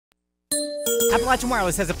Appalachian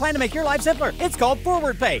Wireless has a plan to make your life simpler. It's called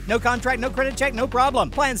Forward Pay. No contract, no credit check, no problem.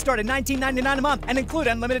 Plans start at $19.99 a month and include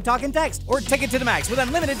unlimited talk and text, or take it to the max with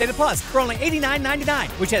unlimited data plus for only $89.99,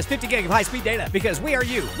 which has 50 gig of high-speed data, because we are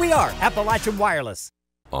you. We are Appalachian Wireless.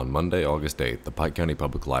 On Monday, August 8th, the Pike County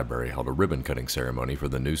Public Library held a ribbon-cutting ceremony for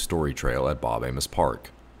the new story trail at Bob Amos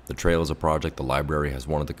Park. The trail is a project the library has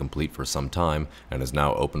wanted to complete for some time and is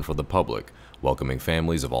now open for the public, welcoming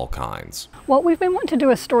families of all kinds. Well, we've been wanting to do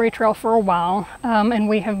a story trail for a while, and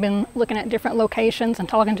we have been looking at different locations and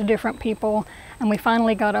talking to different people, and we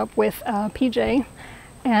finally got up with PJ,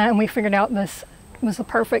 and we figured out this was the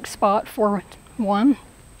perfect spot for one.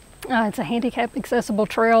 It's a handicap accessible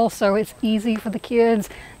trail, so it's easy for the kids.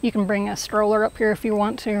 You can bring a stroller up here if you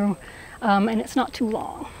want to, and it's not too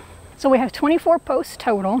long. So we have 24 posts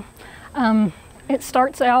total. It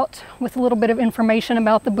starts out with a little bit of information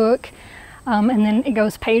about the book, and then it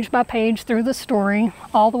goes page by page through the story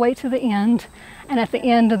all the way to the end. And at the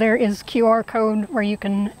end there is QR code where you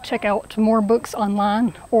can check out more books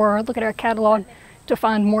online or look at our catalog to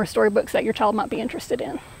find more storybooks that your child might be interested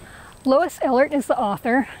in. Lois Ellert is the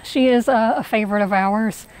author. She is a favorite of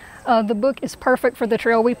ours. The book is perfect for the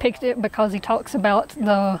trail. We picked it because he talks about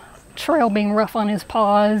the trail being rough on his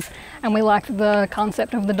paws, and we liked the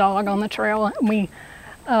concept of the dog on the trail.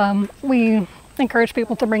 We encourage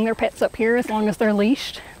people to bring their pets up here as long as they're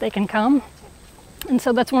leashed. They can come. And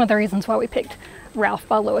so that's one of the reasons why we picked Ralph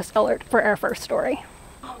by Lois Ellert for our first story.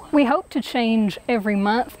 We hope to change every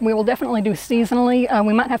month. We will definitely do seasonally.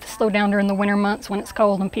 We might have to slow down during the winter months when it's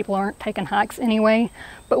cold and people aren't taking hikes anyway,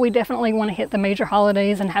 but we definitely want to hit the major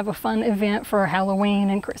holidays and have a fun event for Halloween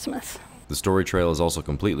and Christmas. The story trail is also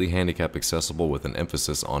completely handicap accessible with an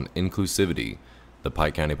emphasis on inclusivity. The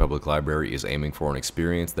Pike County Public Library is aiming for an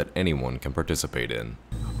experience that anyone can participate in.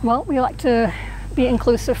 Well, we like to be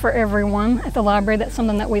inclusive for everyone at the library. That's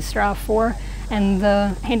something that we strive for. And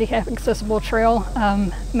the handicap accessible trail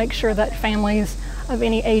makes sure that families of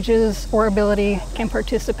any ages or ability can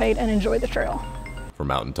participate and enjoy the trail. For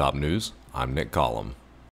Mountaintop News, I'm Nick Collum.